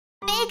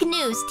Big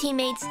news,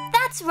 teammates!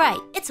 That's right,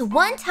 it's a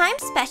one-time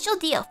special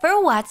deal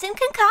for Watson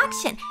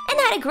Concoction and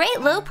at a great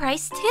low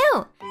price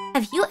too.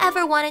 Have you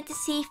ever wanted to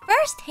see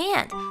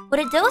firsthand what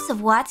a dose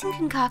of Watson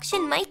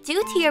Concoction might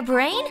do to your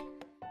brain?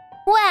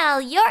 Well,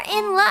 you're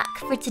in luck,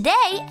 for today,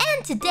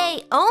 and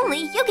today only,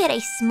 you get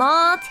a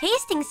small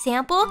tasting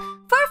sample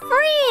for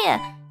free!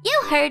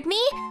 You heard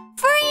me,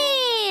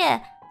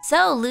 free!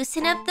 So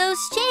loosen up those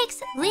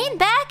shakes, lean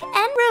back,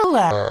 and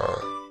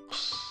relax.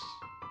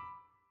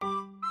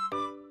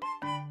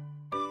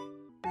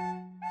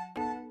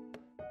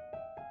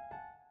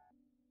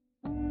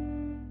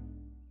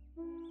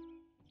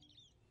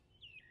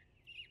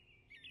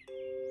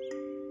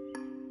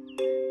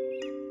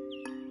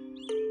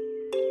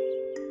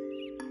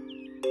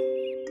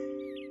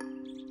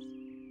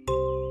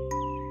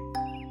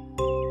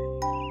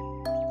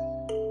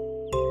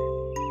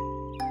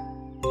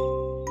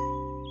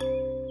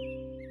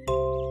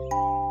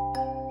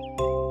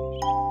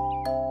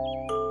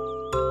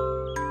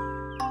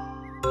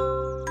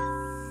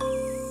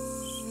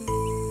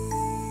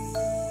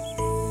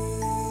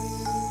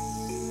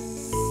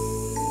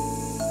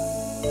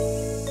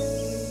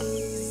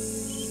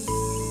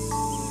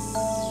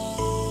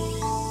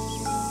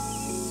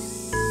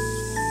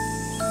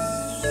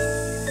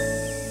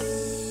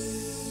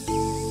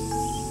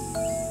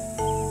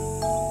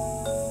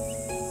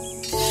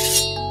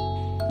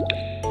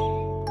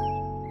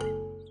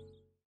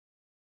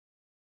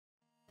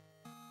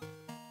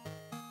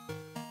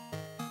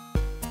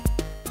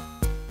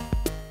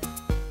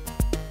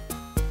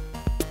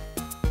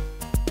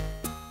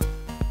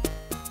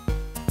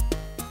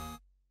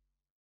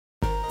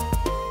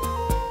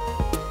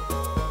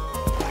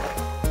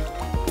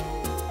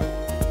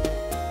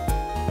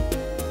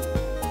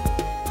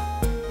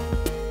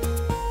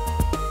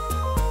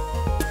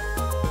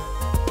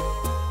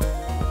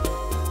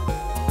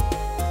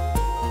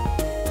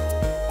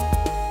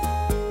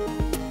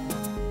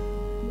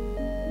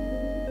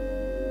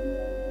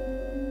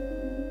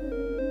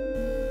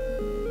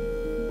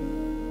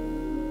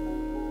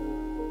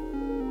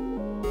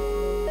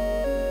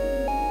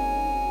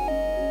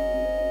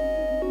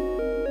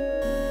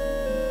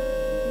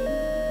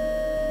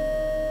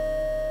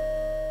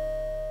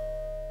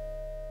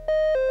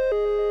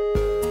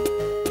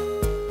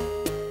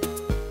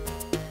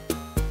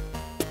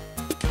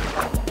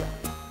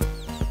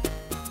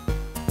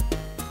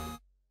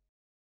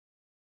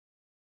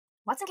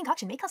 Watson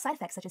Concoction may cause side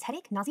effects such as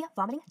headache, nausea,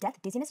 vomiting,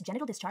 death, dizziness,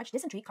 genital discharge,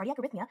 dysentery, cardiac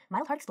arrhythmia,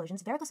 mild heart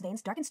explosions, varicose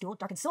veins, darkened stool,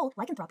 darkened soul,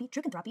 lycanthropy,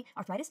 trichotropy,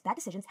 arthritis, bad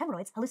decisions,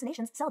 hemorrhoids,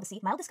 hallucinations, celibacy,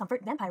 mild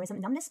discomfort,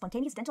 vampirism, numbness,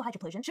 spontaneous dental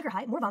hydroplosion, sugar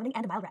high, more vomiting,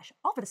 and a mild rash.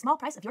 All for the small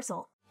price of your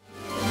soul.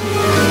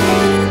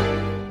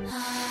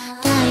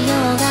 太陽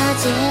が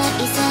地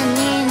平線に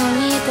飲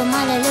み込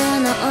まれる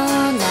の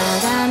を